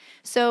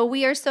So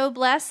we are so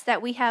blessed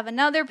that we have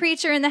another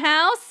preacher in the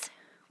house.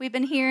 We've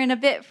been hearing a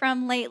bit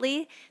from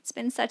lately. It's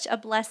been such a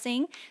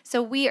blessing.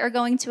 So we are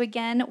going to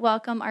again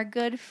welcome our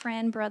good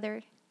friend,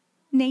 brother,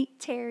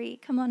 Nate Terry.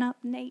 Come on up,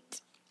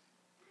 Nate.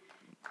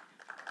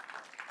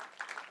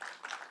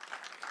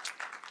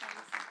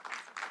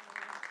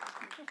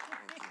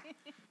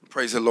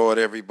 Praise the Lord,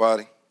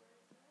 everybody.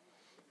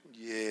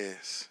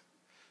 Yes.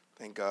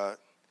 Thank God.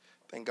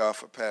 Thank God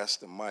for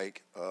Pastor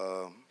Mike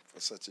for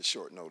such a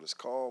short notice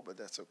call, but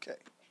that's okay.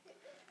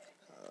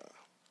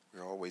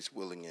 We're always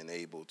willing and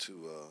able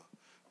to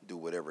do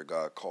whatever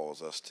God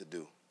calls us to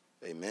do.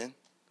 Amen?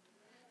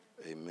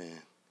 Amen.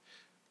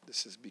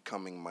 This is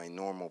becoming my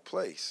normal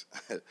place.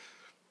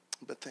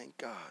 But thank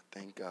God,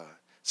 thank God.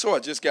 So I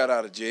just got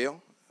out of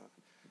jail.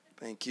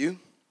 Thank you.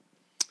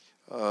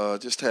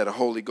 Just had a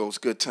Holy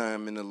Ghost good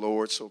time in the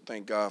Lord, so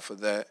thank God for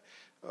that.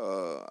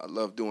 I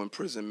love doing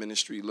prison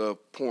ministry, love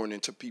pouring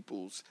into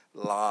people's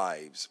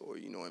lives or,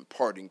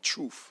 imparting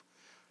truth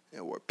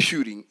or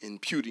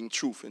imputing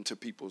truth into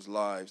people's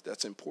lives.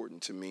 That's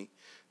important to me.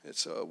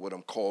 It's what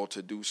I'm called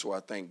to do, so I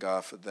thank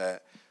God for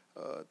that.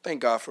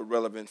 Thank God for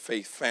Relevant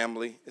Faith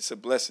Family. It's a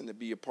blessing to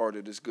be a part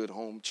of this good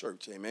home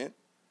church. Amen?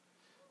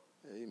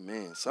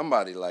 Amen.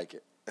 Somebody like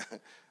it.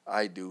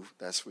 I do,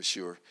 that's for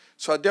sure.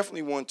 So I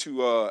definitely want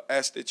to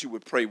ask that you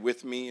would pray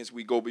with me as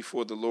we go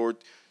before the Lord,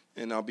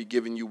 and I'll be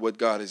giving you what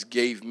God has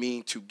gave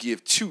me to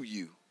give to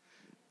you.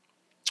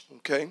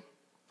 Okay?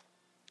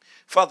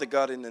 Father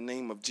God, in the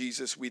name of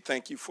Jesus, we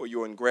thank you for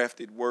your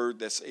engrafted word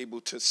that's able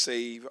to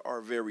save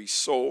our very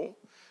soul.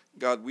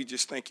 God, we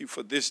just thank you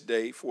for this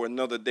day, for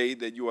another day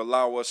that you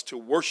allow us to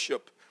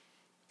worship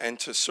and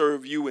to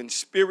serve you in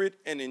spirit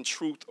and in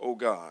truth, oh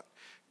God.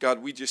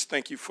 God, we just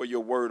thank you for your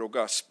word, oh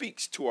God.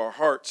 Speaks to our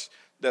hearts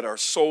that our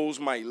souls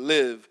might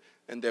live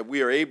and that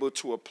we are able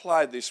to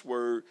apply this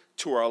word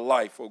to our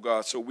life, oh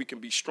God, so we can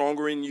be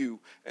stronger in you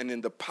and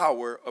in the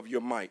power of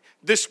your might.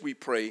 This we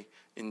pray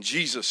in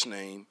Jesus'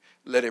 name.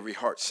 Let every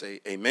heart say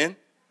amen.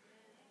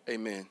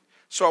 Amen.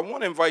 So I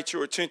want to invite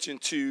your attention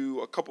to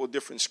a couple of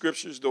different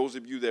scriptures, those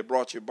of you that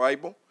brought your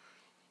Bible.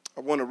 I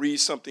want to read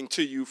something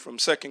to you from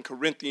 2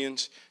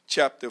 Corinthians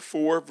chapter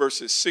 4,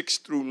 verses 6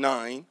 through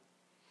 9.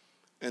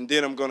 And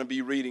then I'm going to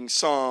be reading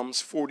Psalms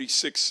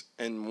 46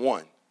 and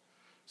 1.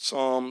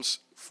 Psalms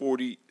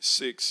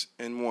 46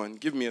 and 1.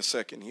 Give me a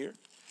second here.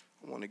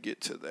 I want to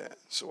get to that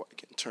so I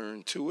can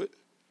turn to it.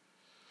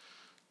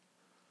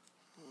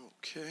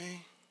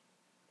 Okay.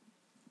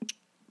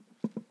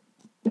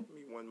 Give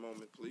me one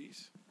moment,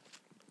 please.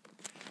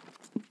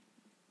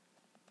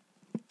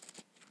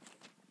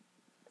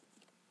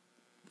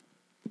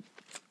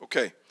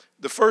 Okay.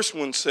 The first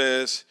one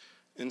says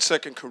in 2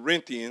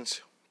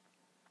 Corinthians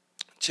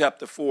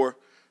chapter 4,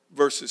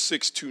 verses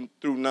 6 through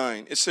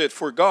 9. It said,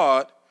 "For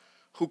God,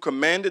 who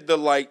commanded the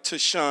light to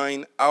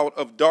shine out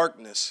of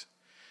darkness,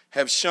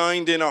 have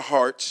shined in our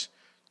hearts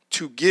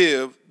to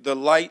give the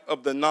light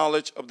of the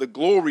knowledge of the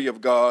glory of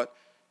God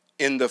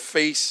in the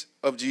face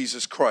of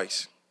Jesus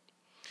Christ.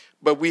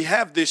 But we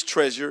have this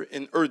treasure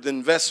in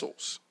earthen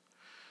vessels,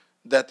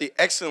 that the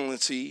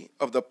excellency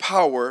of the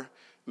power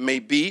may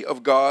be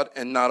of God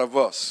and not of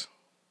us."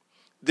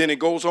 Then it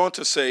goes on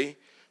to say,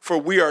 "For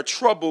we are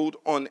troubled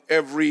on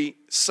every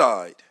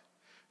side,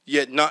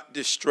 yet not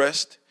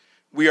distressed.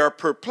 We are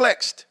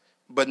perplexed,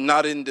 but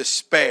not in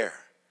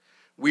despair.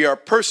 We are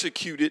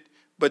persecuted,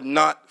 but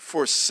not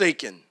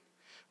forsaken.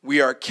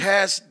 We are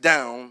cast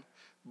down,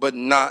 but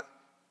not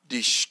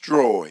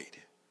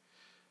destroyed."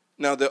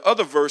 Now the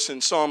other verse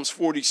in Psalms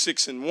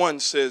 46 and 1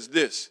 says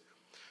this,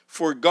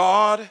 "For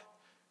God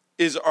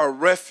is our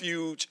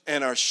refuge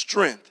and our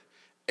strength,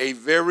 a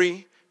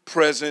very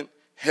present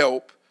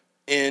help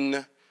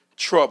in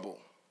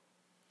trouble."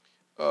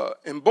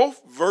 And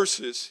both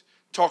verses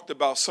talked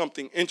about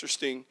something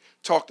interesting,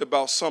 talked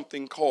about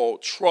something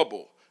called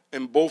trouble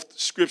in both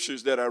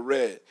scriptures that I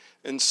read.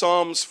 In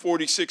Psalms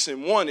 46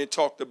 and 1, it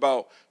talked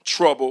about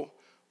trouble,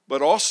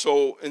 but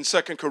also in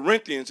 2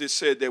 Corinthians, it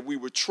said that we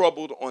were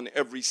troubled on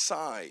every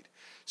side.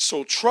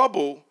 So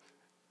trouble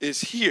is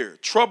here.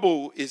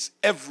 Trouble is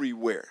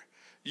everywhere.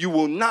 You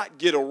will not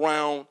get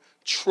around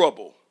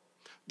trouble.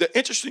 The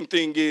interesting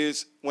thing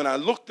is, when I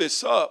looked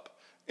this up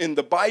in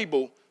the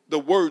Bible, the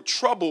word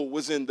trouble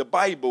was in the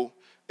Bible,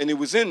 and it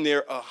was in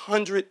there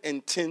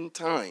 110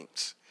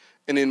 times.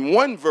 And in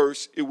one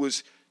verse, it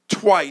was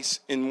twice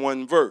in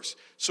one verse.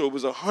 So it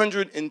was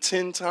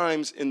 110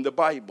 times in the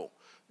Bible,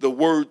 the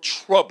word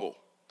trouble.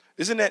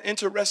 Isn't that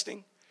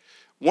interesting?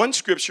 One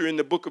scripture in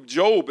the book of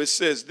Job, it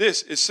says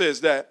this. It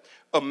says that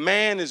a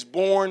man is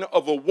born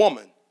of a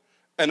woman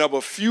and of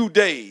a few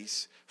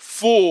days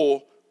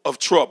full of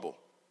trouble.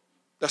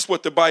 That's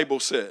what the Bible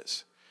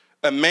says.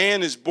 A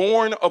man is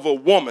born of a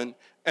woman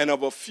and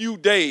of a few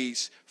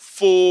days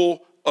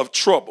full of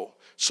trouble.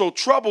 So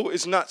trouble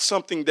is not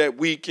something that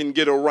we can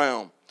get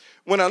around.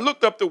 When I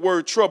looked up the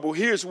word trouble,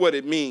 here's what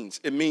it means.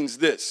 It means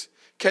this.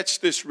 Catch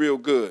this real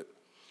good.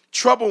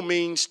 Trouble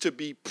means to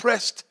be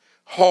pressed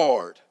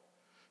hard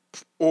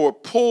or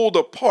pulled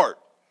apart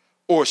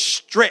or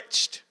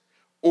stretched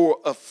or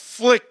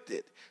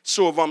afflicted.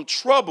 So if I'm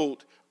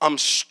troubled, I'm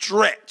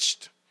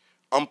stretched.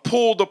 I'm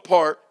pulled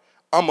apart.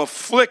 I'm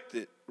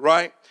afflicted,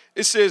 right?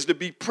 It says to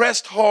be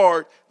pressed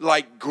hard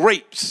like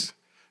grapes.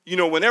 You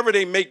know, whenever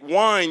they make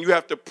wine, you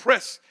have to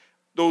press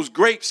those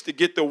grapes to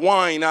get the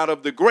wine out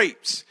of the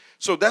grapes.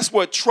 So that's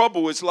what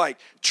trouble is like.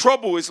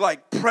 Trouble is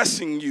like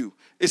pressing you.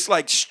 It's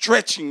like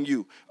stretching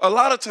you. A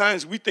lot of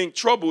times we think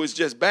trouble is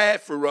just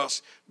bad for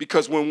us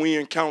because when we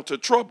encounter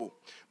trouble.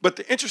 But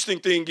the interesting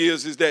thing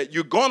is that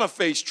you're going to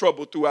face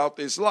trouble throughout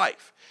this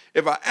life.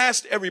 If I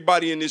asked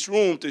everybody in this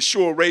room to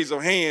show a raise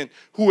of hand,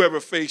 whoever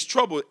faced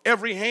trouble,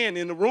 every hand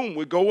in the room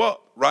would go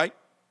up, right?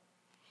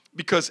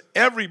 Because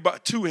everybody,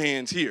 2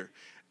 hands here,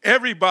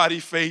 everybody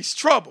faced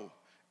trouble.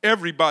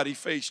 Everybody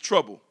faced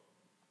trouble.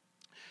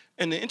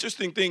 And the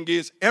interesting thing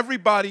is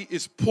everybody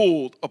is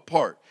pulled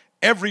apart.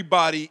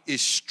 Everybody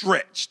is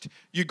stretched.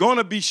 You're going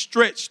to be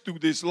stretched through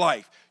this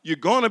life. You're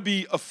going to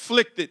be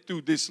afflicted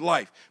through this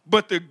life.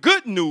 But the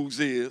good news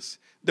is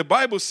the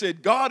Bible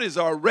said God is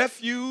our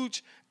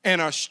refuge and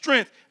our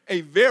strength,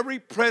 a very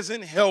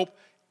present help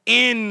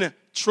in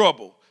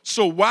trouble.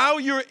 So while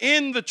you're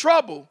in the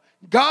trouble,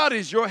 God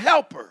is your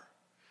helper.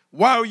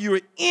 While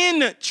you're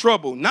in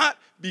trouble, not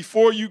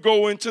before you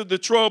go into the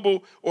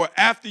trouble or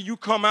after you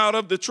come out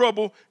of the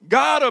trouble,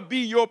 God will be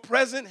your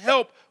present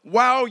help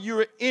while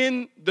you're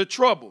in the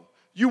trouble.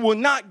 You will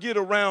not get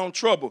around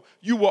trouble.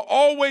 You will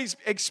always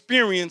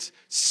experience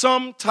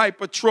some type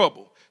of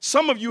trouble.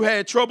 Some of you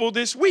had trouble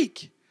this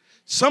week.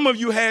 Some of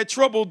you had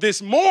trouble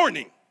this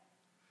morning.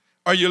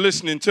 Are you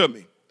listening to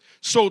me?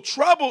 So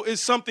trouble is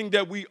something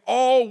that we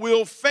all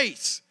will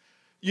face.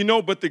 You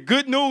know, but the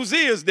good news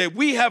is that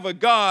we have a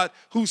God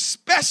who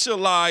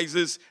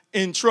specializes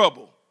in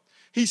trouble.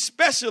 He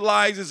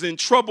specializes in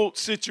troubled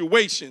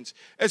situations.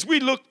 As we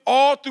look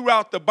all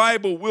throughout the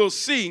Bible, we'll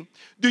see.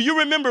 Do you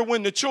remember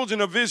when the children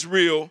of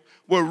Israel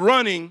were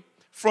running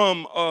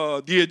from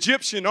the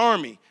Egyptian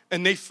army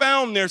and they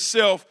found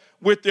themselves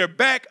with their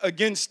back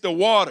against the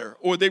water,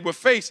 or they were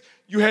faced,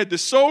 you had the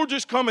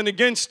soldiers coming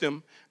against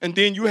them, and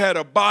then you had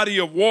a body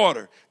of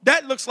water.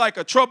 That looks like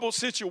a troubled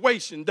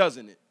situation,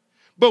 doesn't it?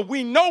 But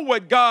we know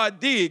what God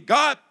did.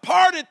 God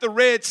parted the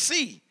Red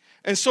Sea,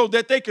 and so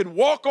that they could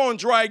walk on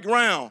dry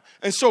ground.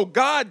 And so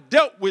God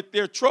dealt with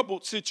their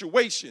troubled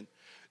situation.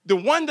 The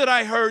one that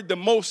I heard the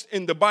most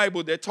in the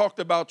Bible that talked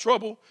about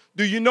trouble,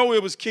 do you know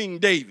it was King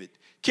David?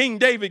 King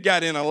David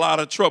got in a lot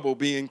of trouble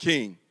being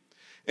king.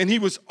 And he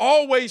was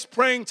always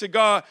praying to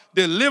God,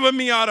 deliver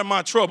me out of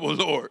my trouble,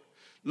 Lord.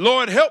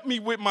 Lord, help me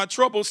with my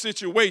trouble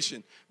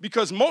situation.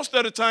 Because most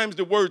of the times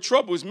the word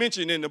trouble is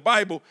mentioned in the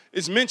Bible,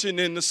 is mentioned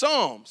in the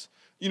Psalms.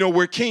 You know,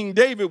 where King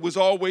David was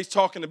always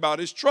talking about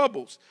his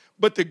troubles.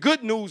 But the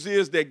good news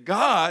is that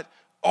God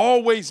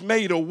always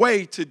made a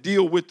way to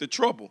deal with the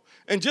trouble.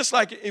 And just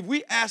like if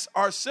we ask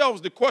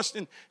ourselves the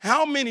question,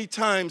 how many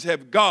times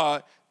have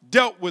God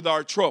dealt with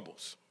our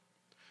troubles?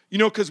 You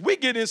know, because we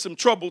get in some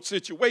troubled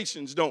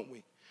situations, don't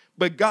we?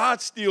 But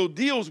God still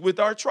deals with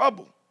our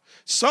trouble.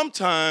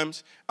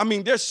 Sometimes, I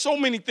mean, there's so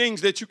many things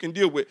that you can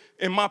deal with.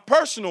 In my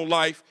personal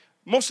life,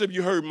 most of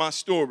you heard my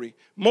story.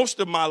 Most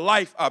of my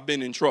life, I've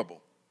been in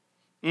trouble.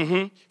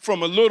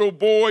 From a little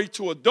boy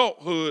to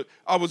adulthood,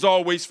 I was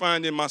always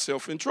finding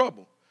myself in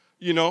trouble.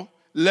 You know,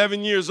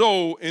 11 years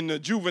old in the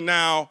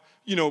juvenile,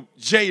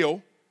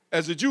 jail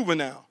as a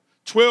juvenile.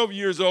 12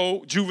 years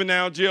old,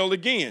 juvenile jail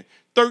again.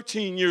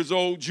 13 years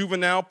old,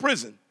 juvenile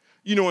prison.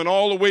 And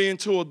all the way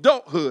into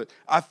adulthood.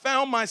 I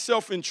found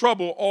myself in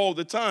trouble all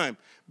the time.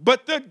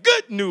 But the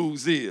good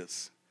news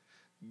is,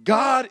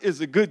 God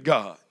is a good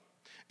God.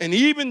 And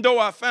even though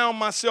I found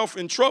myself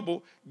in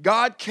trouble,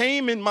 God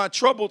came in my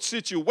troubled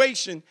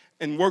situation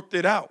and worked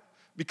it out.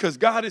 Because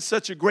God is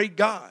such a great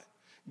God.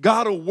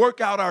 God will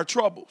work out our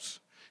troubles.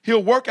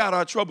 He'll work out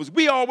our troubles.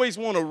 We always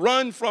want to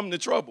run from the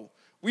trouble.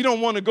 We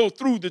don't want to go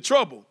through the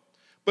trouble.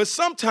 But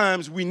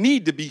sometimes we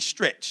need to be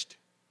stretched.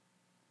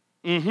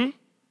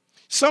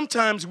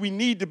 Sometimes we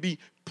need to be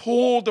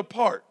pulled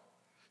apart.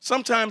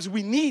 Sometimes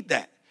we need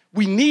that.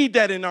 We need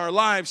that in our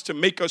lives to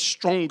make us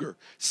stronger.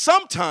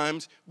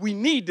 Sometimes we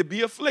need to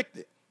be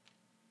afflicted.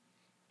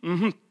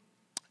 You're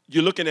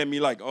looking at me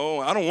like,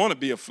 oh, I don't want to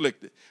be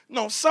afflicted.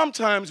 No,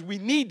 sometimes we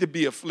need to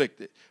be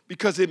afflicted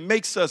because it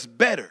makes us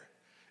better.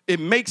 It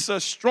makes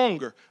us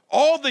stronger.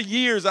 All the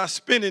years I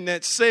spent in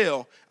that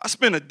cell, I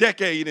spent a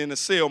decade in a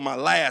cell my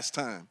last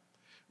time,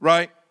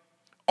 right?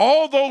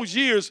 All those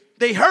years,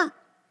 they hurt.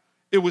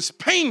 It was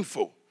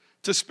painful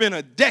to spend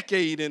a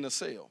decade in a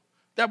cell.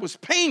 That was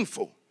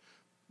painful.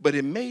 But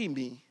it made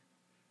me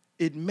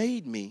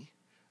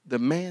the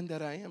man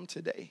that I am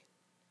today.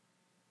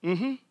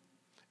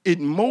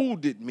 It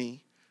molded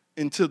me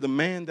into the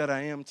man that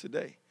I am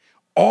today.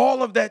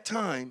 All of that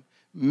time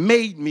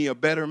made me a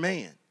better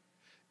man.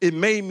 It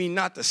made me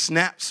not to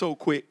snap so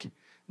quick,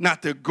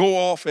 not to go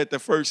off at the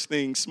first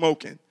thing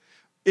smoking.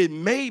 It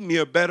made me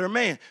a better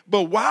man.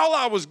 But while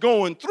I was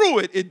going through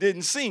it, it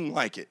didn't seem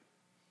like it.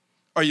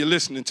 Are you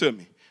listening to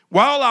me?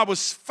 While I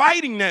was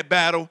fighting that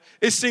battle,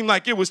 it seemed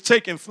like it was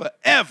taking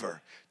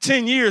forever.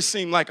 10 years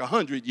seemed like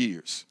 100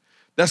 years.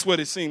 That's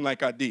what it seemed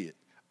like I did.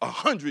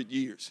 100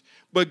 years.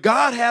 But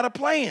God had a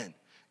plan.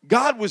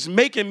 God was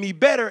making me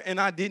better, and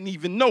I didn't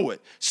even know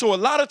it. So a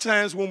lot of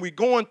times when we're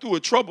going through a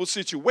troubled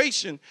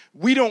situation,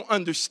 we don't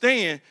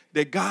understand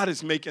that God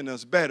is making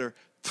us better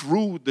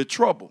through the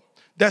trouble.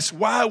 That's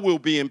why we're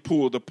being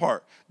pulled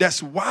apart.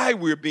 That's why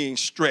we're being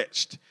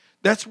stretched.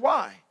 That's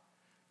why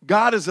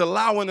God is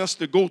allowing us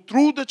to go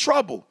through the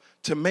trouble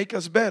to make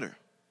us better.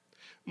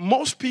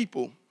 Most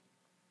people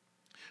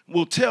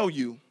will tell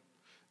you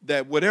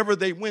that whatever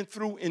they went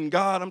through in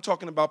God, I'm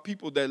talking about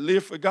people that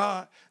live for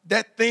God,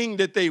 that thing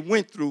that they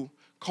went through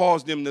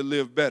caused them to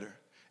live better.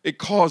 It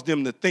caused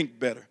them to think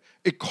better.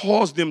 It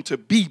caused them to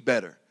be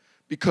better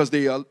because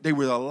they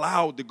were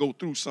allowed to go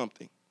through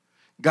something.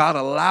 God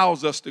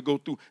allows us to go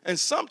through. And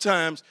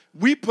sometimes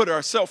we put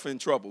ourselves in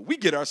trouble. We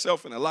get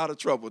ourselves in a lot of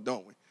trouble,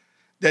 don't we?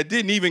 That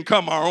didn't even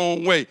come our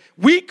own way.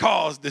 We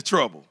caused the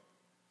trouble.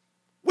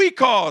 We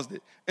caused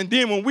it. And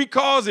then when we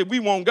cause it, we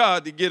want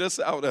God to get us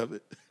out of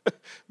it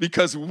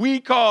because we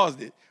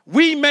caused it.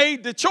 We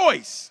made the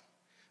choice.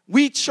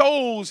 We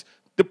chose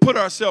to put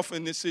ourselves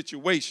in this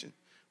situation.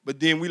 But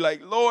then we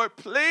like, Lord,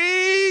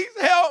 please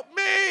help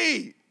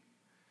me.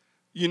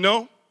 You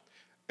know?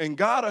 And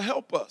God will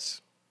help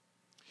us.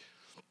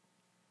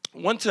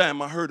 One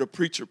time I heard a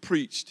preacher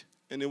preached,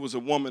 and it was a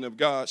woman of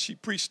God. She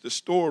preached a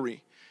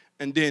story.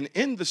 And then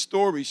in the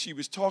story, she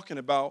was talking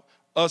about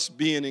us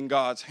being in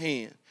God's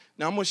hand.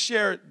 Now, I'm going to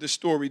share the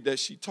story that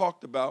she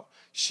talked about.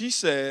 She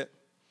said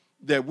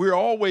that we're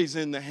always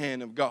in the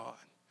hand of God.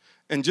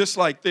 And just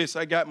like this,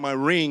 I got my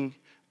ring,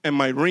 and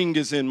my ring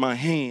is in my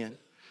hand.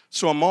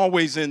 So I'm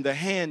always in the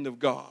hand of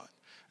God.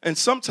 And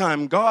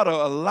sometimes God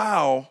will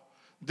allow,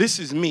 this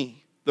is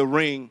me, the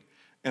ring,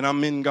 and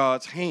I'm in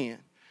God's hand.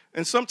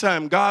 And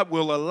sometimes God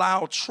will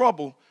allow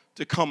trouble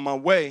to come my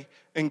way,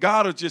 and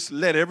God will just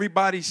let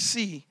everybody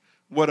see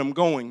what I'm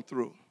going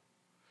through.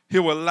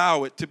 He'll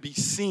allow it to be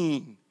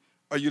seen.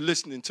 Are you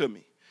listening to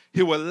me?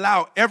 He'll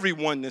allow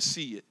everyone to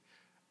see it,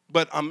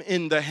 but I'm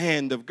in the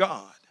hand of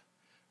God.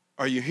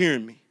 Are you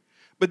hearing me?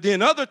 But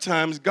then other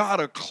times, God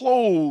will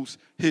close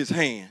his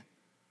hand,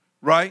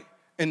 right?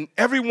 And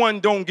everyone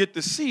don't get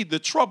to see the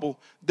trouble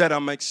that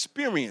I'm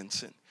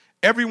experiencing.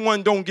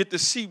 Everyone don't get to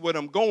see what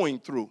I'm going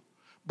through.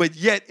 But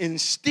yet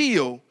and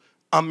still,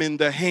 I'm in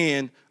the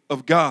hand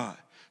of God.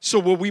 So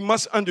what we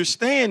must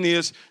understand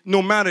is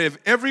no matter if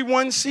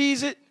everyone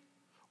sees it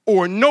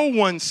or no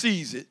one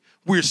sees it,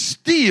 we're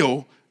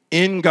still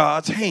in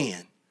God's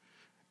hand.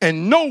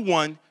 And no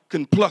one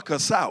can pluck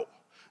us out.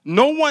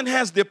 No one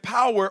has the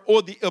power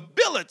or the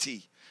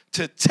ability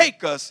to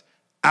take us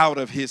out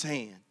of his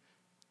hand.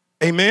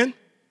 Amen?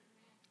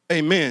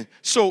 Amen.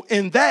 So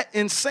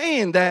in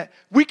saying that,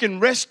 we can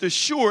rest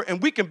assured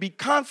and we can be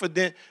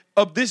confident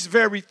of this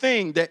very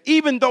thing, that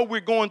even though we're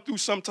going through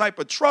some type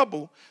of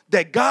trouble,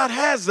 that God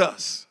has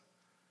us.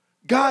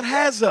 God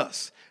has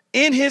us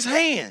in his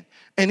hand.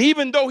 And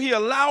even though he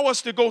allow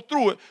us to go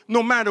through it,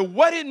 no matter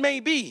what it may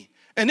be,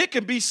 and it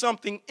can be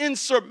something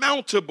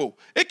insurmountable,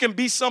 it can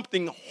be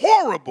something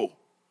horrible,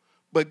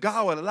 but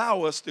God will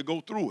allow us to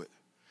go through it.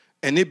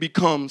 And it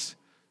becomes,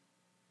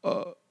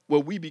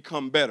 we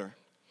become better.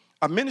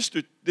 I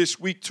ministered this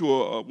week to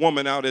a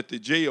woman out at the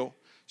jail.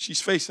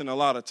 She's facing a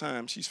lot of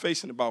time. She's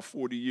facing about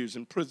 40 years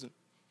in prison.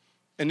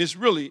 And it's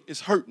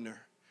hurting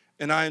her.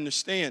 And I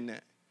understand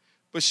that.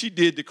 But she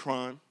did the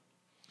crime.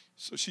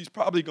 So she's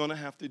probably going to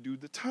have to do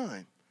the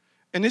time.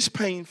 And it's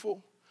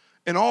painful.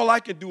 And all I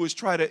can do is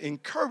try to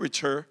encourage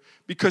her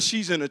because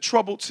she's in a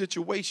troubled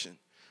situation.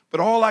 But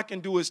all I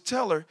can do is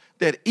tell her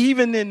that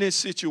even in this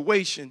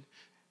situation,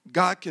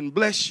 God can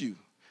bless you.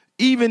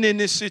 Even in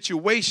this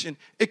situation,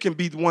 it can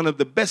be one of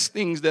the best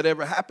things that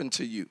ever happened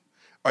to you.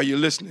 Are you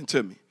listening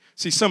to me?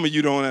 See, some of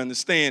you don't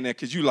understand that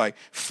because you're like,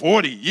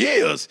 40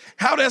 years?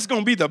 How that's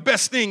going to be the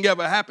best thing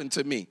ever happened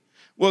to me?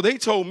 Well, they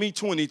told me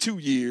 22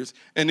 years,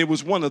 and it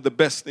was one of the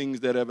best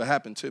things that ever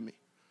happened to me.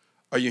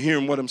 Are you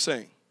hearing what I'm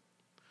saying?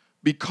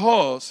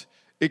 Because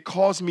it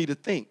caused me to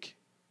think.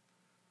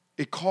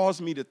 It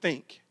caused me to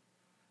think.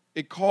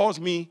 It caused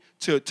me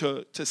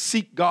to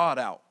seek God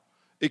out.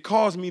 It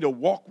caused me to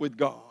walk with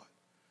God.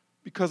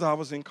 Because I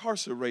was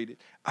incarcerated,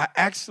 I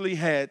actually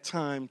had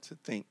time to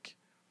think.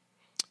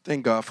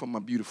 Thank God for my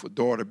beautiful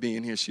daughter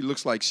being here. She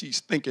looks like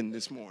she's thinking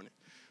this morning.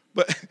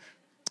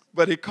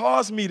 But it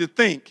caused me to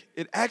think.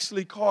 It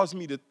actually caused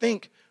me to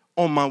think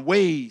on my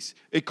ways.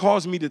 It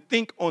caused me to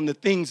think on the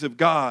things of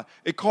God.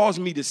 It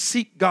caused me to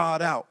seek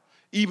God out,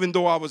 even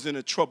though I was in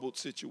a troubled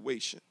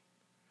situation.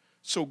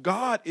 So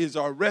God is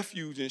our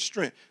refuge and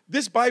strength.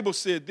 This Bible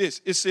said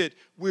this. It said,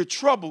 we're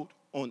troubled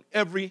on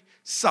every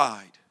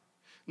side.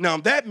 Now,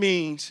 that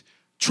means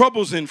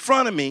troubles in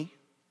front of me,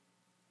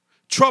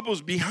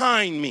 troubles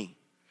behind me,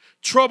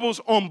 troubles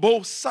on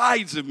both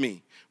sides of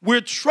me.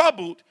 We're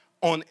troubled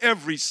on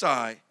every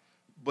side,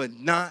 but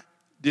not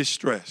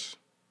distressed.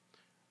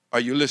 Are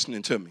you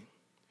listening to me?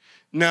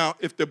 Now,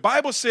 if the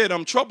Bible said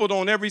I'm troubled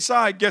on every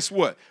side, guess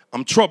what?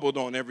 I'm troubled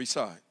on every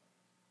side,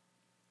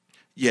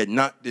 yet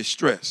not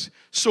distressed.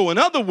 So in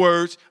other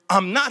words,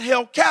 I'm not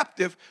held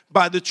captive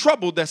by the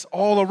trouble that's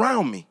all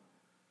around me.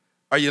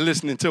 Are you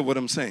listening to what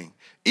I'm saying?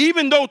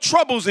 Even though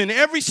trouble's in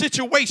every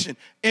situation,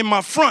 in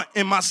my front,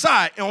 in my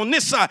side, on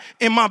this side,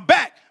 in my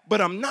back, but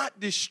I'm not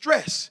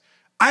distressed.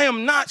 I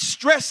am not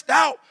stressed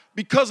out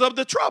because of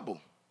the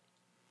trouble.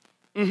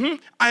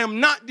 I am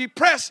not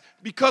depressed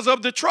because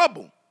of the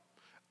trouble.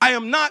 I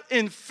am not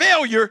in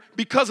failure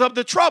because of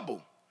the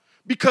trouble.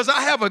 Because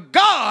I have a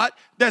God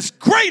that's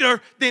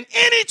greater than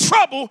any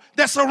trouble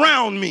that's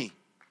around me.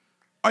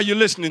 Are you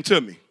listening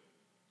to me?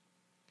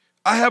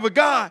 I have a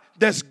God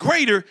that's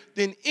greater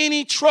than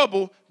any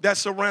trouble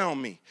that's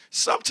around me.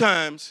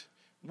 Sometimes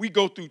we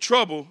go through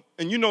trouble,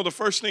 and you know the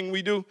first thing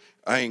we do?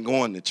 I ain't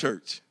going to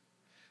church.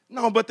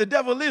 No, but the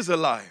devil is a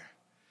liar.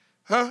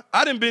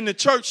 I done been to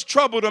church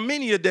troubled a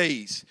many a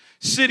days,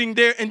 sitting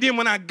there. And then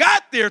when I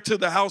got there to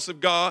the house of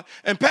God,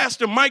 and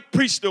Pastor Mike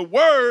preached a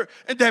word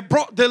and that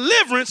brought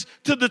deliverance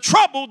to the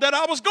trouble that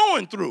I was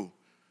going through.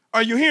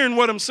 Are you hearing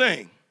what I'm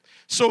saying?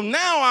 So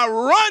now I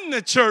run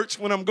the church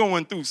when I'm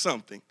going through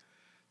something.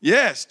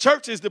 Yes,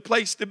 church is the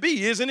place to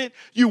be, isn't it?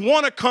 You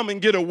want to come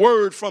and get a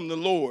word from the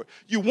Lord.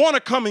 You want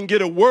to come and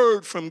get a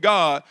word from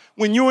God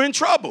when you're in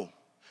trouble,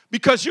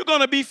 because you're going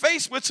to be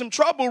faced with some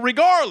trouble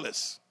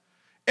regardless.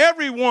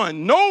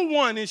 Everyone, no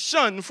one is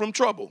shunned from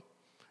trouble.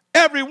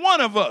 Every one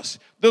of us,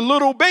 the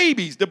little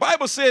babies. The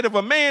Bible said if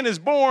a man is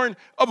born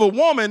of a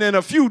woman in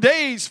a few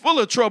days full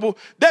of trouble,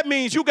 that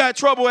means you got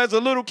trouble as a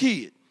little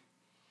kid.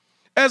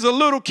 As a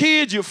little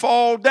kid, you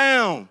fall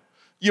down.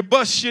 You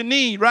bust your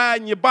knee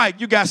riding your bike.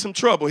 You got some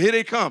trouble. Here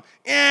they come.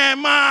 Yeah,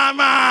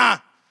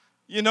 mama.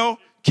 You know,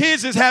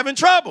 kids is having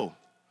trouble,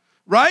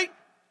 right?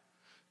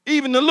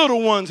 Even the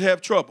little ones have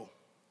trouble.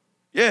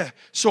 Yeah.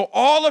 So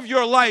all of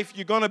your life,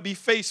 you're going to be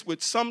faced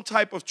with some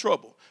type of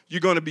trouble.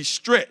 You're going to be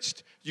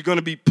stretched. You're going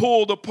to be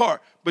pulled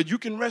apart. But you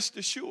can rest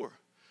assured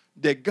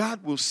that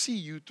God will see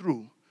you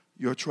through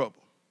your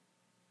trouble.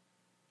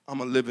 I'm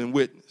a living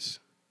witness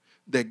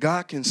that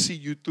God can see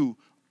you through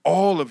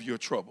all of your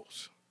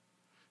troubles.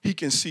 He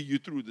can see you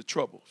through the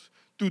troubles,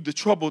 through the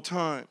troubled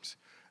times.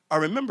 I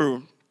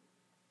remember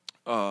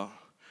I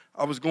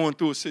was going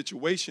through a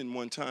situation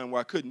one time where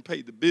I couldn't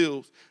pay the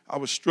bills. I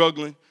was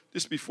struggling.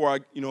 This before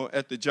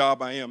at the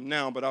job I am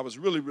now, but I was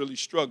really, really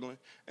struggling.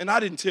 And I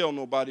didn't tell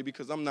nobody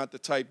because I'm not the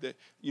type that,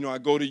 I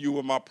go to you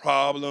with my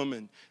problem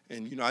and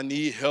I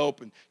need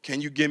help and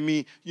can you give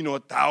me,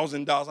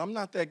 $1,000? I'm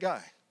not that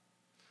guy.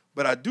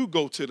 But I do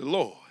go to the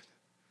Lord.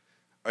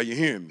 Are you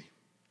hearing me?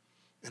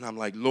 And I'm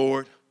like,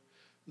 Lord,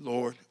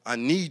 I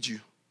need you.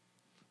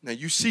 Now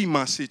you see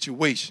my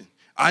situation.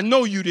 I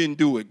know you didn't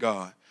do it,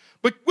 God.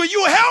 But will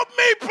you help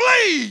me,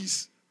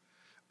 please?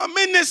 I'm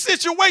in this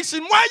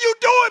situation. Why are you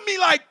doing me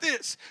like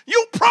this?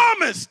 You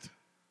promised.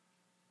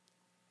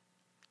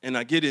 And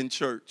I get in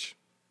church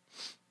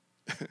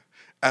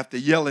after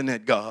yelling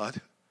at God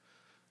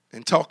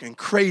and talking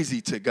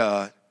crazy to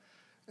God,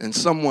 and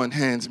someone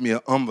hands me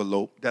an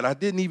envelope that I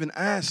didn't even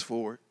ask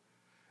for,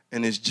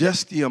 and it's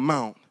just the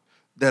amount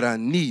that I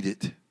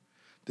needed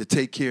to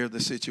take care of the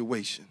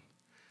situation.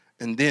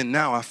 And then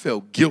now I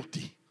felt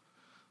guilty.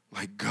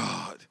 Like,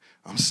 God,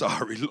 I'm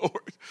sorry,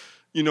 Lord.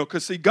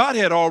 Because see, God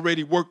had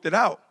already worked it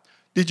out.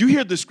 Did you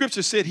hear the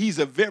scripture said he's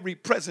a very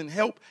present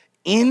help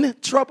in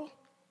trouble?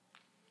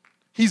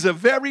 He's a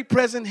very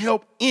present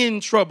help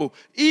in trouble.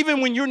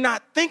 Even when you're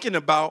not thinking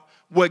about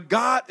what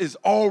God has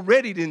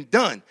already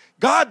done.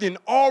 God done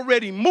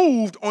already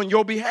moved on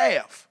your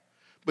behalf,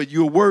 but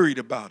you're worried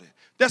about it.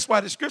 That's why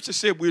the scripture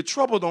said we're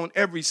troubled on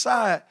every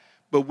side,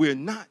 but we're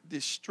not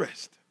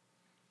distressed.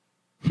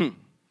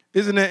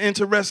 Isn't that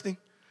interesting?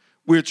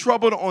 We're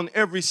troubled on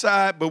every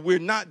side, but we're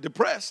not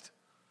depressed.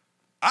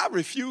 I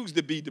refuse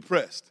to be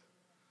depressed.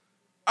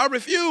 I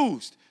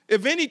refused.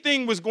 If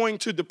anything was going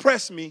to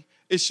depress me,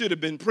 it should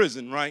have been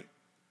prison, right?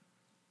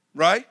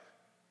 Right?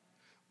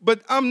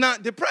 But I'm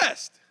not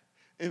depressed.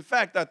 In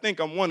fact, I think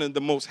I'm one of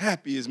the most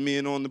happiest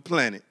men on the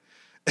planet.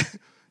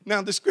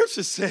 Now, the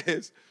scripture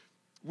says,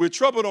 we're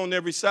troubled on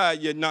every side,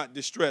 yet not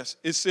distressed.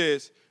 It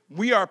says,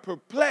 we are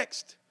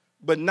perplexed,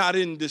 but not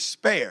in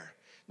despair.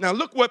 Now,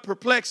 look what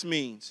perplexed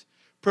means.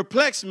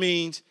 Perplexed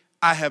means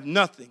I have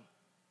nothing.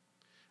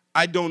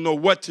 I don't know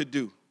what to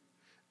do.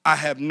 I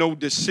have no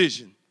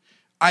decision.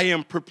 I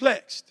am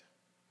perplexed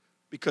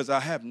because I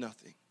have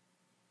nothing.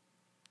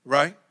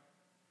 Right?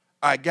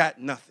 I got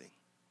nothing.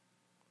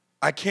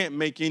 I can't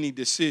make any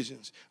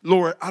decisions.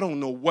 Lord, I don't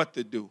know what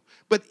to do.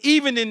 But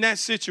even in that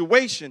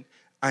situation,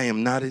 I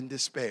am not in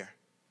despair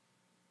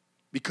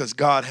because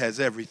God has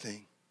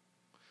everything.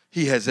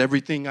 He has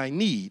everything I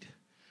need.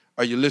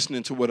 Are you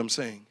listening to what I'm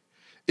saying?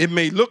 It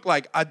may look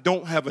like I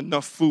don't have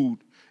enough food.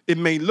 It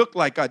may look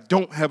like I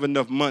don't have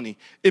enough money.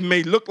 It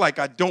may look like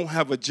I don't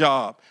have a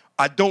job.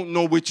 I don't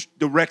know which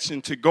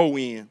direction to go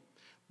in.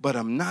 But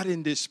I'm not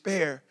in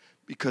despair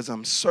because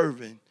I'm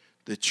serving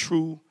the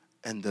true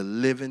and the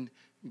living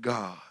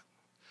God.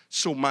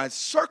 So my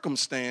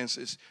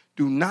circumstances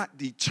do not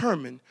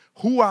determine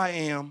who I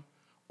am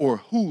or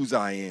whose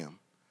I am.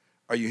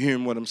 Are you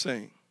hearing what I'm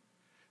saying?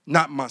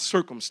 Not my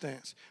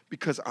circumstance,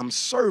 because I'm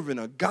serving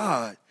a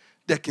God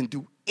that can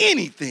do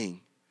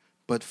anything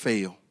but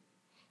fail.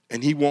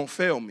 And he won't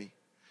fail me.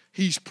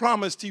 He's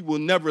promised he will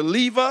never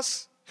leave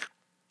us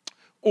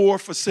or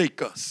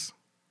forsake us.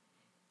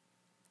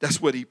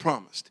 That's what he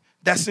promised.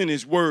 That's in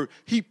his word.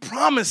 He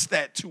promised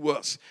that to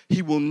us.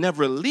 He will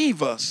never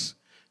leave us,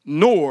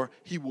 nor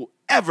he will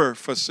ever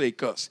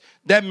forsake us.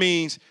 That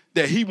means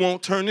that he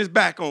won't turn his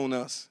back on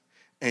us,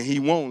 and he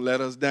won't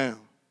let us down.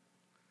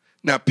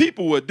 Now,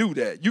 people will do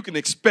that. You can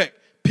expect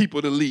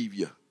people to leave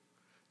you.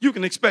 You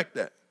can expect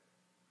that,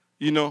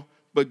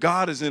 But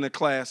God is in a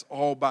class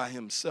all by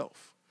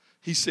himself.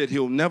 He said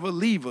he'll never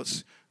leave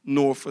us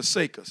nor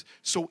forsake us.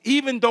 So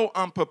even though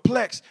I'm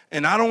perplexed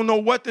and I don't know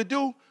what to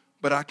do,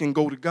 but I can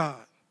go to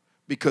God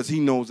because he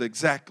knows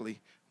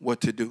exactly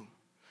what to do.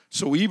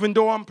 So even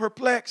though I'm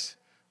perplexed,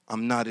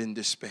 I'm not in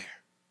despair.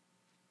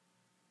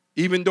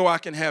 Even though I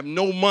can have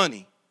no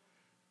money,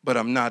 but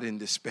I'm not in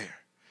despair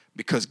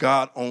because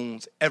God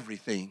owns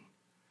everything.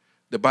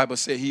 The Bible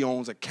said he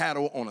owns a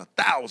cattle on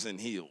 1,000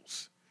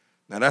 hills.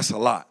 Now that's a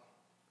lot,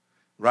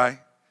 right?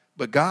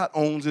 But God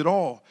owns it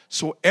all.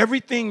 So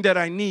everything that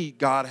I need,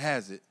 God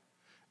has it.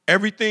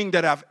 Everything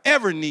that I've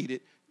ever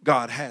needed,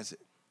 God has it.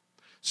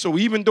 So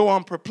even though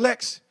I'm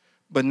perplexed,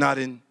 but not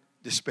in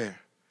despair.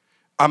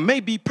 I may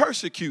be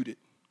persecuted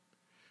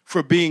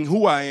for being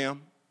who I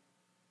am.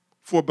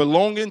 For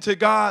belonging to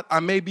God,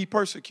 I may be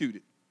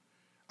persecuted.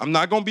 I'm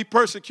not going to be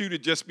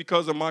persecuted just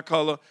because of my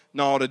color.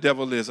 No, the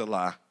devil is a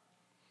lie.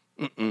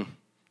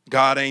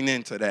 God ain't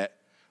into that.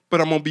 But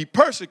I'm going to be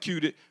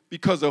persecuted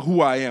because of who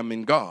I am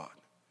in God.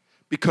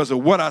 Because of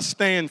what I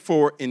stand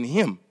for in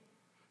him.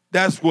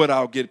 That's what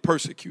I'll get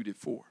persecuted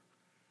for.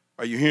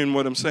 Are you hearing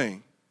what I'm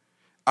saying?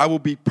 I will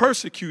be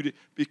persecuted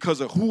because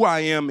of who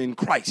I am in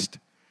Christ.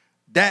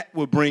 That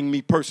will bring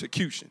me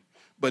persecution.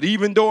 But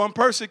even though I'm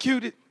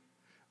persecuted,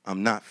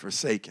 I'm not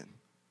forsaken.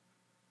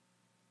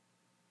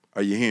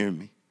 Are you hearing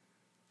me?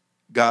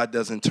 God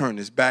doesn't turn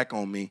his back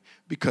on me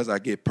because I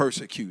get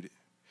persecuted.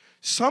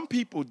 Some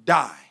people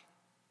die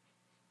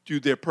through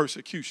their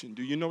persecution.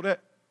 Do you know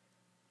that?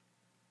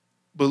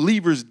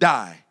 Believers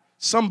die.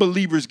 Some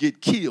believers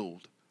get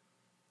killed.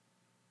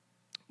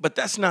 But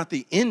that's not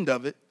the end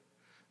of it.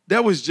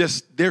 That was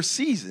just their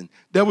season.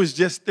 That was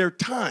just their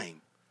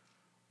time.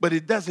 But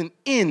it doesn't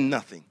end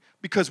nothing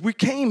because we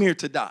came here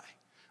to die.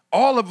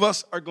 All of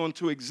us are going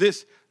to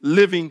exist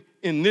living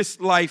in this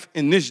life,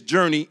 in this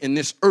journey, in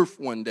this earth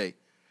one day.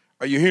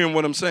 Are you hearing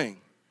what I'm saying?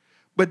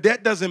 But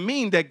that doesn't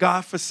mean that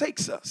God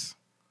forsakes us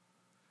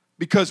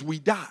because we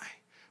die.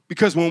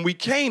 Because when we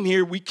came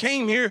here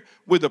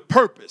with a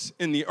purpose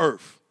in the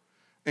earth.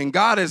 And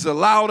God has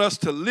allowed us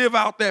to live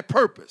out that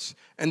purpose.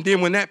 And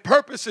then when that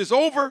purpose is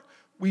over,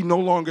 we no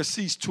longer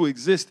cease to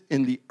exist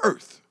in the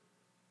earth.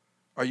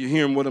 Are you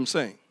hearing what I'm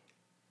saying?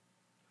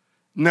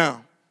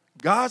 Now,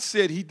 God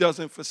said he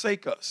doesn't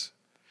forsake us.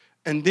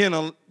 And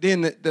then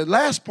the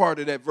last part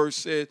of that verse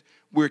said,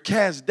 we're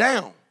cast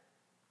down,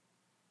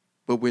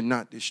 but we're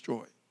not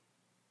destroyed.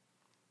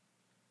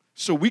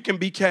 So we can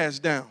be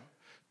cast down.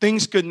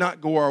 Things could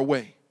not go our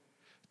way.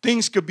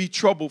 Things could be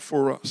trouble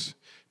for us.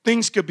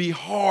 Things could be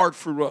hard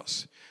for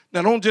us.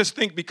 Now, don't just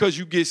think because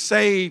you get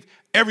saved,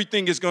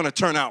 everything is going to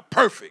turn out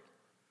perfect.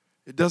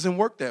 It doesn't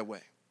work that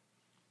way.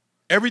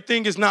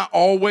 Everything is not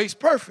always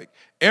perfect.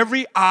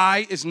 Every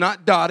I is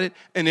not dotted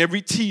and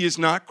every T is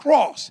not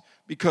crossed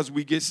because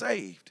we get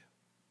saved.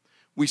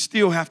 We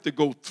still have to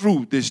go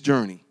through this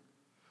journey.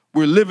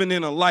 We're living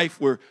in a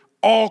life where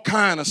all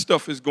kind of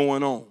stuff is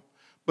going on.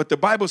 But the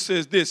Bible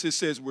says this, it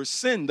says, where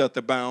sin doth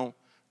abound,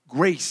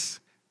 grace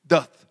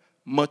doth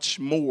much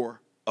more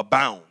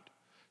abound.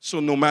 So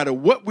no matter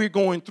what we're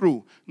going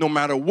through, no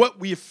matter what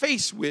we're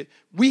faced with,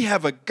 we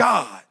have a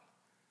God.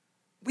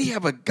 We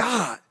have a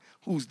God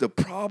who's the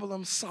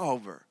problem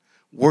solver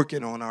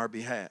working on our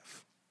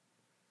behalf,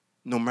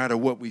 no matter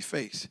what we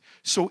face.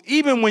 So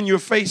even when you're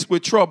faced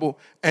with trouble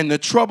and the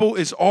trouble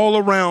is all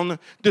around,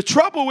 the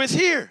trouble is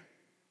here.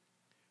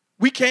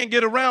 We can't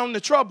get around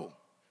the trouble.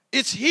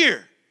 It's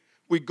here.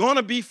 We're going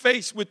to be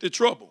faced with the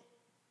trouble,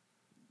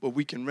 but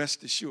we can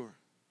rest assured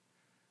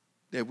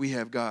that we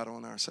have God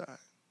on our side,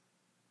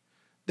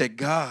 that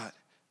God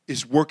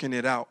is working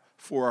it out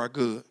for our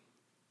good.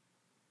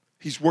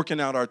 He's working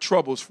out our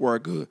troubles for our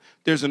good.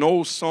 There's an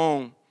old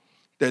song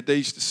that they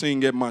used to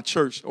sing at my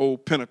church,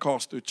 old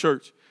Pentecostal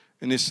church,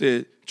 and it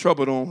said,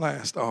 trouble don't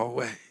last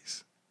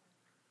always.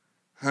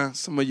 Huh?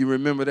 Some of you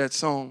remember that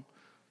song?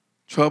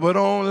 Trouble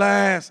don't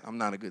last. I'm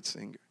not a good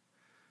singer.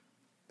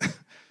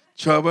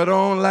 Trouble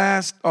don't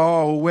last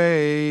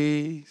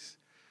always.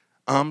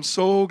 I'm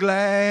so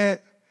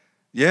glad.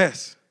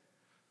 Yes.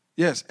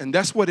 Yes, and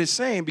that's what it's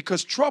saying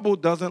because trouble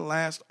doesn't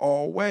last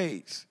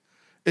always.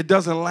 It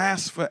doesn't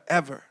last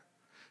forever.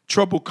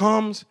 Trouble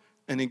comes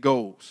and it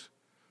goes.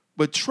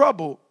 But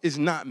trouble is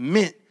not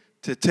meant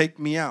to take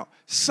me out.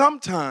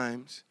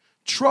 Sometimes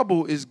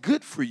trouble is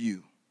good for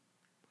you.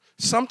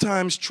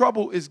 Sometimes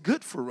trouble is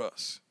good for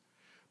us.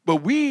 But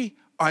we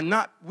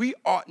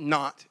ought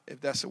not, if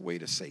that's a way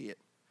to say it,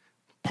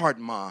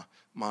 pardon my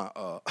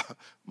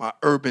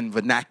urban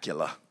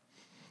vernacular,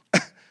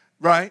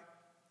 right?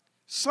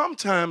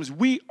 Sometimes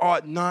we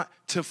ought not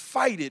to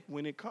fight it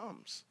when it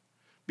comes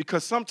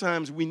because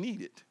sometimes we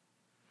need it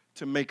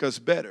to make us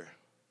better.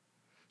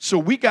 So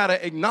we got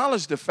to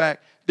acknowledge the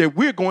fact that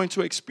we're going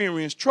to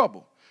experience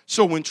trouble.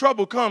 So when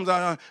trouble comes,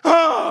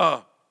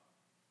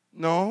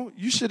 no,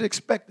 you should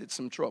expect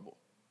some trouble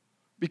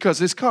because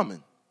it's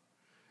coming.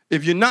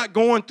 If you're not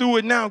going through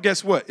it now,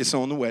 guess what? It's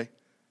on the way.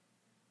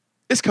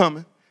 It's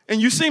coming. And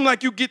you seem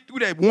like you get through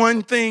that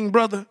one thing,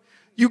 brother.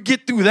 You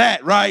get through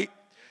that, right?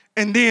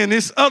 And then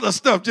this other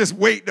stuff just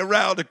waiting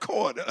around the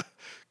corner.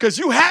 Because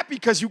you happy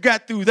because you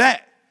got through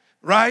that,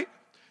 right?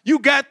 You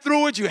got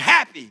through it, you're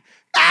happy.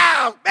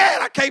 Oh,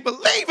 man, I can't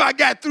believe I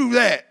got through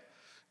that.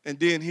 And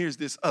then here's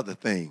this other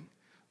thing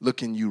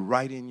looking you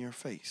right in your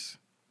face.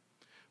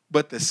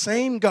 But the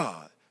same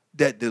God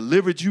that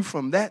delivered you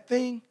from that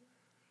thing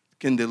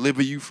can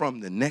deliver you from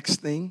the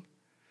next thing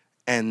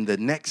and the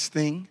next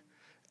thing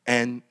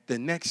and the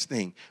next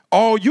thing.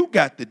 All you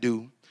got to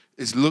do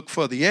is look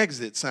for the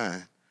exit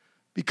sign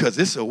because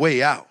it's a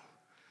way out.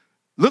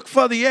 Look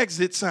for the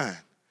exit sign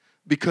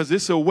because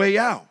it's a way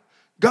out.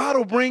 God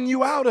will bring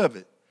you out of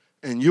it,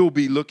 and you'll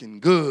be looking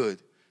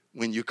good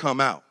when you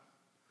come out.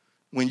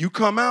 When you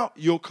come out,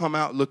 you'll come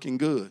out looking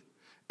good,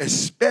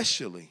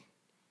 especially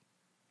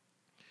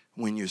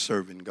when you're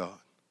serving God,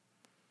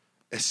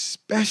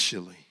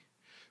 especially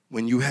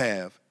when you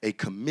have a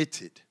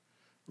committed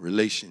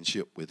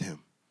relationship with him.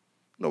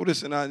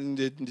 Notice, and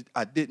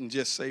I didn't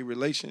just say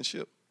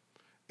relationship,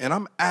 and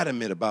I'm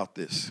adamant about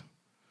this,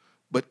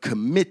 but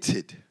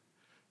committed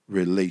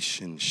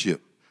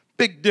relationship.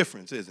 Big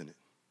difference, isn't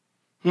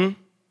it?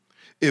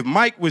 If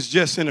Mike was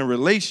just in a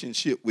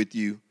relationship with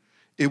you,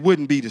 it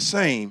wouldn't be the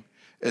same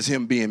as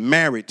him being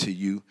married to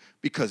you,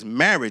 because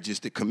marriage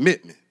is the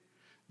commitment.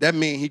 That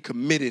means he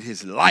committed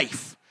his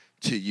life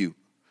to you.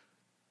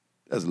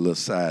 That's a little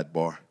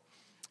sidebar.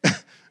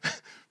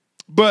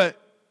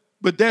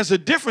 But there's a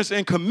difference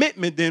in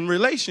commitment than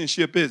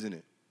relationship, isn't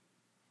it?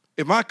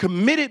 If I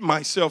committed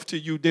myself to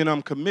you, then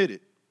I'm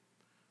committed.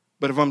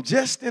 But if I'm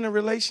just in a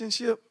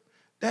relationship,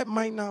 that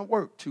might not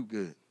work too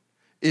good.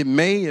 It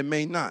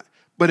may not.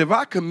 But if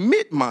I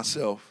commit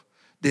myself,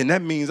 then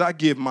that means I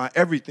give my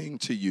everything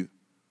to you.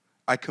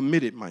 I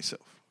committed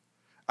myself.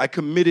 I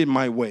committed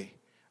my way.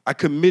 I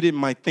committed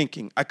my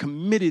thinking. I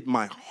committed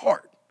my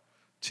heart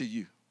to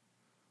you.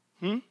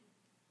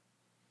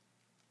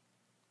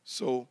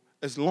 So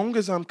as long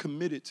as I'm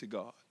committed to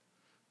God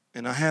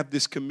and I have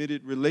this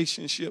committed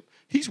relationship,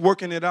 he's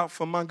working it out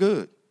for my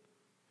good.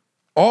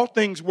 All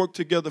things work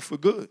together for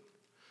good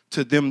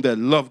to them that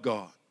love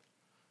God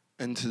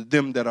and to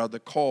them that are the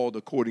called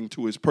according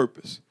to his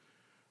purpose.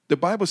 The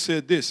Bible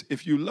said this: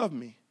 if you love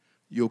me,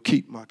 you'll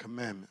keep my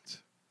commandments.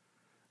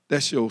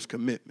 That shows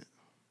commitment.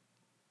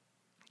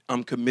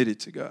 I'm committed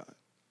to God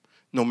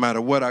no matter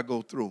what I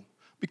go through.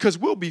 Because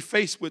we'll be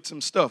faced with some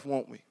stuff,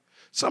 won't we?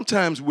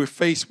 Sometimes we're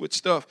faced with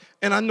stuff.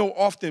 And I know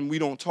often we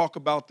don't talk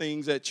about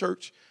things at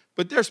church,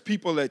 but there's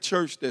people at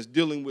church that's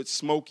dealing with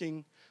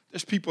smoking.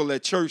 There's people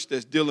at church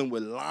that's dealing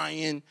with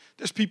lying.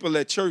 There's people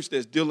at church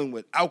that's dealing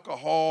with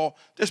alcohol.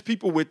 There's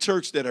people with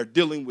church that are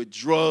dealing with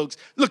drugs.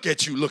 Look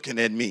at you looking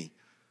at me,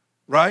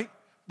 right?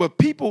 But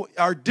people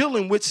are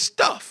dealing with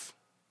stuff,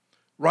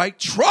 right?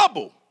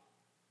 Trouble.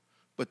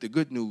 But the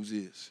good news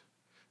is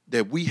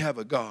that we have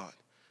a God.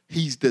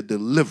 He's the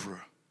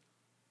deliverer.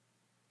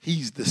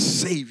 He's the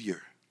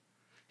savior.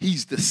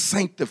 He's the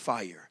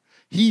sanctifier.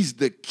 He's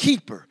the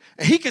keeper.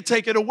 And he could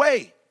take it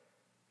away.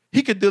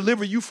 He could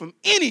deliver you from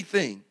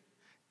anything.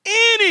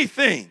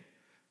 Anything.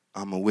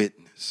 I'm a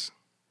witness.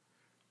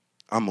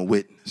 I'm a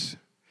witness.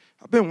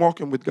 I've been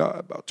walking with God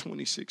about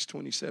 26,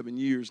 27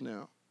 years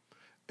now.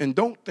 And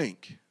don't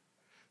think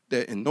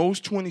that in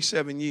those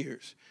 27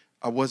 years,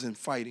 I wasn't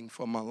fighting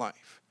for my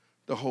life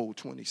the whole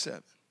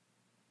 27.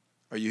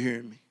 Are you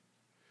hearing me?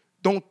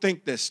 Don't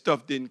think that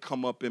stuff didn't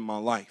come up in my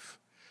life,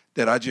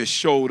 that I just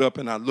showed up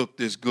and I looked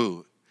this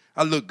good.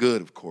 I look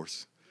good, of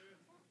course.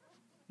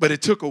 But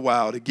it took a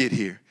while to get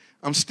here.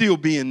 I'm still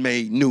being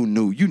made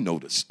new. You know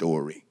the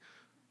story.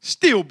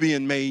 Still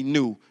being made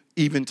new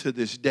even to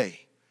this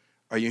day.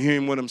 Are you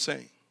hearing what I'm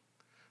saying?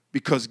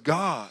 Because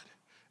God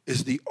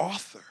is the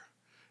author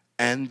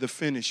and the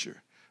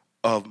finisher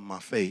of my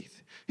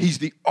faith. He's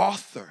the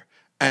author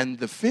and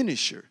the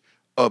finisher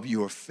of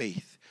your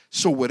faith.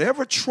 So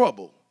whatever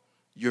trouble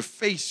you're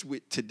faced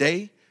with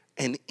today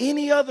and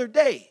any other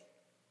day,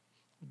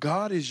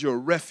 God is your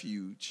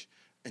refuge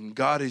and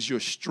God is your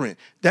strength.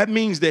 That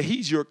means that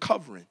he's your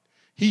covering.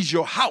 He's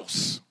your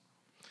house.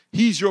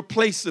 He's your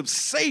place of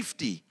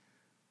safety.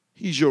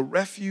 He's your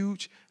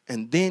refuge,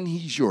 and then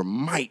he's your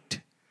might.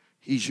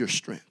 He's your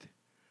strength.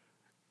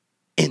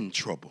 In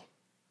trouble.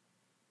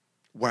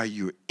 While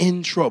you're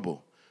in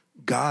trouble,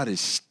 God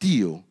is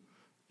still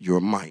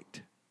your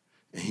might,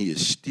 and he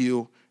is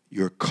still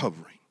your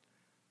covering.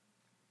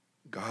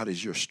 God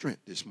is your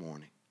strength this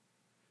morning.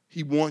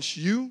 He wants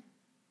you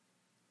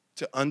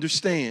to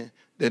understand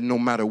that no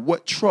matter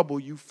what trouble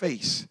you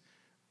face,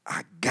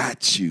 I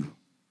got you.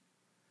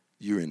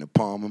 You're in the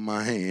palm of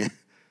my hand.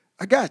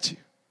 I got you.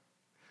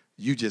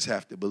 You just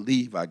have to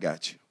believe I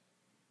got you.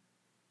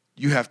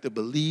 You have to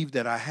believe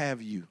that I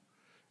have you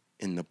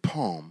in the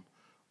palm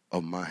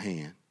of my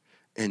hand.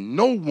 And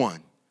no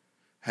one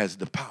has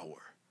the power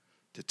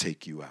to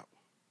take you out.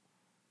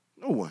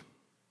 No one.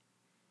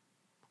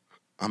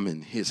 I'm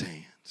in his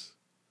hands.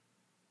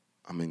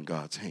 I'm in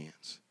God's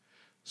hands.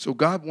 So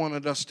God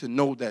wanted us to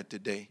know that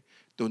today,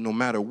 though no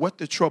matter what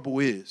the trouble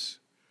is,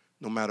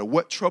 no matter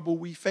what trouble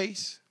we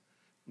face,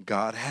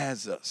 God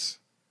has us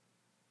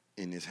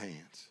in his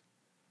hands.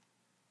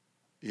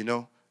 You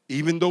know,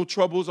 even though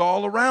trouble's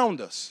all around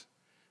us,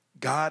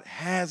 God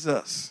has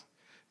us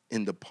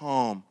in the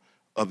palm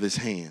of his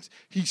hands.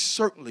 He's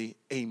certainly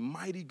a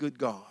mighty good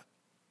God.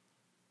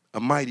 A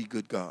mighty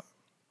good God.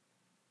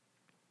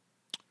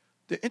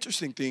 The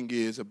interesting thing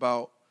is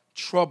about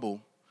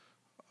trouble,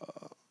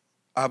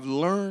 I've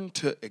learned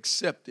to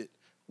accept it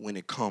when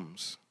it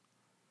comes.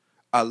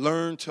 I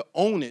learned to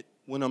own it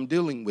when I'm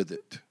dealing with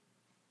it.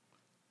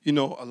 You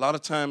know, a lot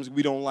of times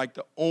we don't like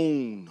to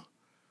own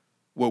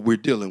what we're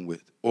dealing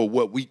with or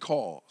what we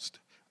caused.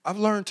 I've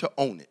learned to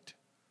own it.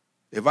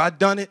 If I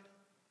done it,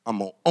 I'm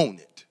going to own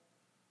it.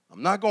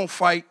 I'm not going to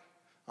fight.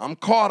 I'm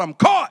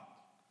caught.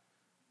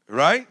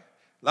 Right?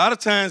 A lot of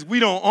times we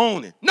don't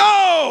own it.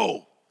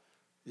 No!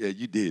 Yeah,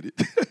 you did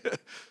it.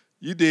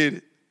 You did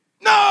it.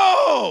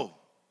 No!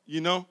 You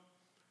know,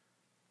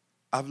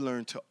 I've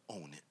learned to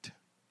own it.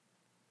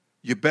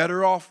 You're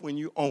better off when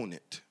you own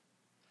it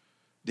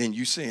than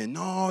you saying,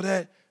 no,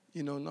 that,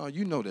 no,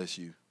 you know that's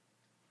you.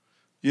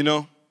 You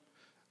know,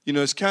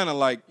 it's kind of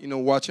like,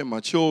 watching my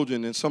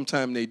children, and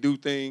sometimes they do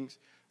things,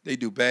 they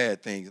do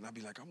bad things, and I'll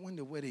be like, I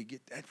wonder where they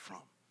get that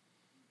from.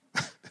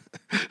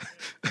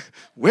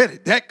 Where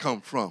did that come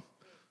from?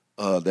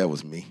 That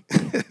was me.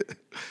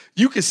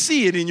 You can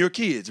see it in your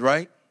kids,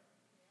 right?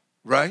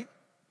 Right?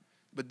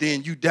 But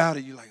then you doubt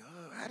it. You're like,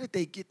 oh, how did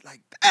they get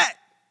like that?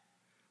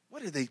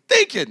 What are they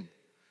thinking?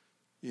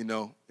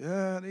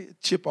 They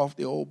chip off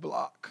the old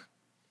block.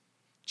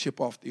 Chip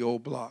off the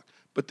old block.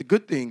 But the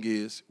good thing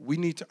is we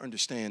need to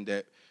understand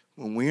that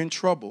when we're in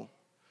trouble,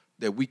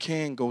 that we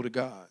can go to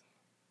God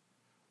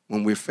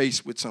when we're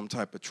faced with some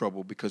type of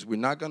trouble, because we're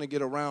not going to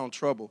get around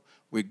trouble.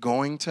 We're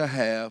going to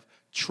have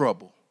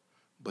trouble.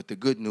 But the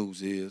good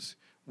news is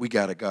we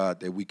got a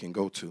God that we can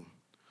go to.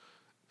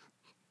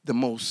 The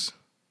most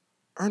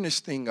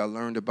earnest thing I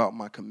learned about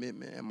my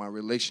commitment and my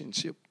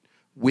relationship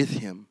with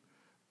him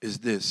is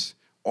this.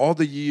 All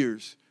the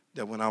years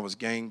that when I was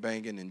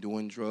gangbanging and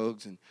doing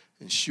drugs and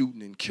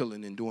shooting and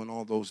killing and doing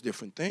all those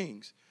different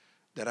things,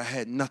 that I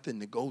had nothing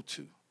to go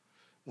to.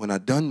 When I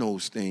done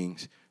those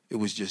things, it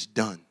was just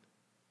done.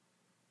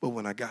 But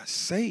when I got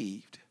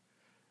saved,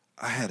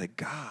 I had a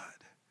God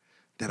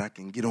that I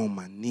can get on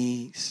my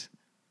knees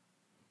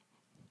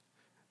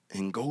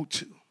and go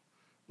to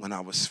when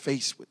I was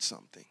faced with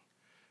something.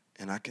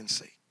 And I can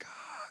say, God,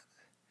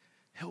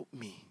 help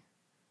me.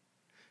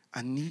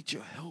 I need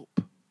your help.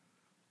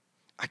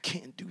 I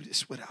can't do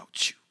this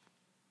without you.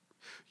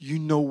 You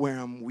know where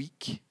I'm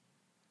weak.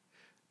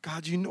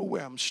 God, you know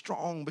where I'm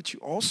strong, but you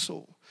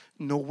also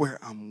know where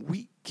I'm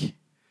weak.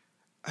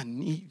 I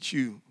need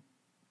you.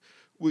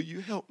 Will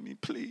you help me,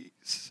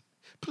 please?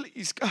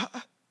 Please,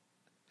 God.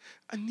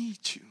 I need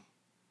you.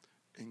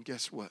 And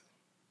guess what?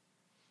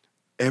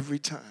 Every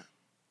time,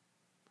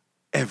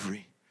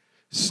 every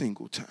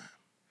single time,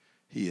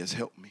 he has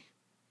helped me.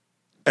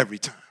 Every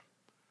time.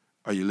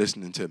 Are you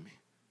listening to me?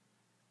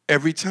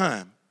 Every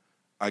time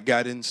I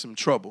got in some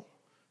trouble,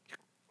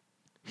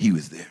 he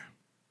was there.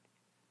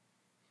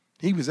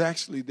 He was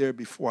actually there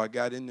before I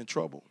got into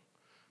trouble.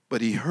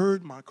 But he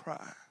heard my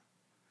cry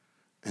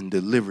and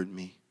delivered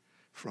me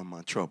from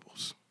my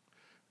troubles.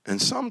 And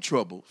some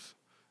troubles,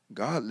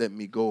 God let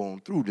me go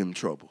on through them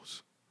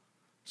troubles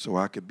so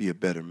I could be a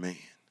better man,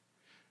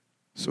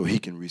 so he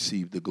can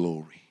receive the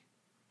glory.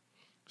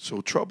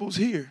 So trouble's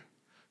here.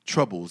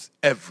 Trouble's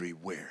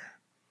everywhere.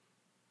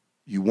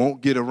 You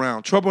won't get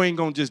around. Trouble ain't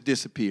going to just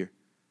disappear.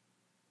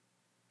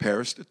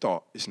 Perish the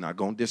thought. It's not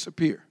going to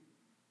disappear.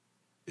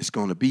 It's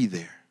going to be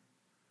there.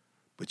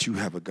 But you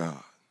have a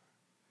God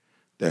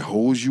that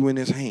holds you in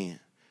his hand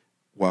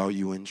while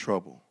you're in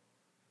trouble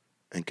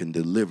and can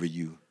deliver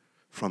you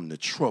from the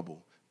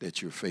trouble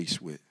that you're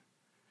faced with.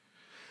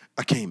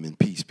 I came in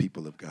peace,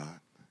 people of God.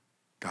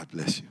 God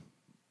bless you.